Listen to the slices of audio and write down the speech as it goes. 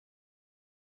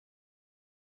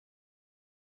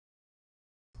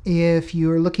If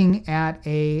you're looking at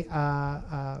a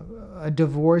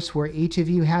divorce where each of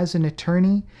you has an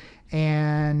attorney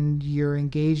and you're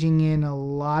engaging in a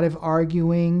lot of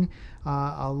arguing,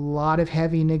 a lot of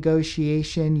heavy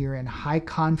negotiation, you're in high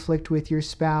conflict with your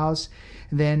spouse,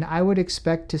 then I would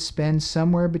expect to spend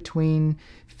somewhere between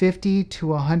 $50,000 to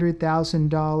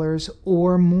 $100,000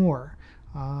 or more.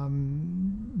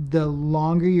 The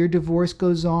longer your divorce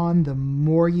goes on, the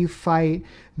more you fight,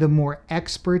 the more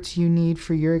experts you need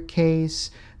for your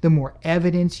case, the more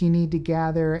evidence you need to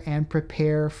gather and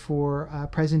prepare for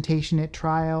presentation at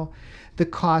trial. The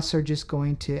costs are just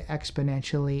going to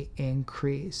exponentially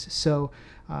increase. So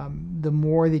the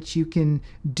more that you can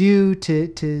do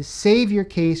to save your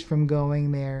case from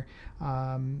going there,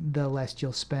 the less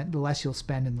you'll spend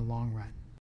in the long run.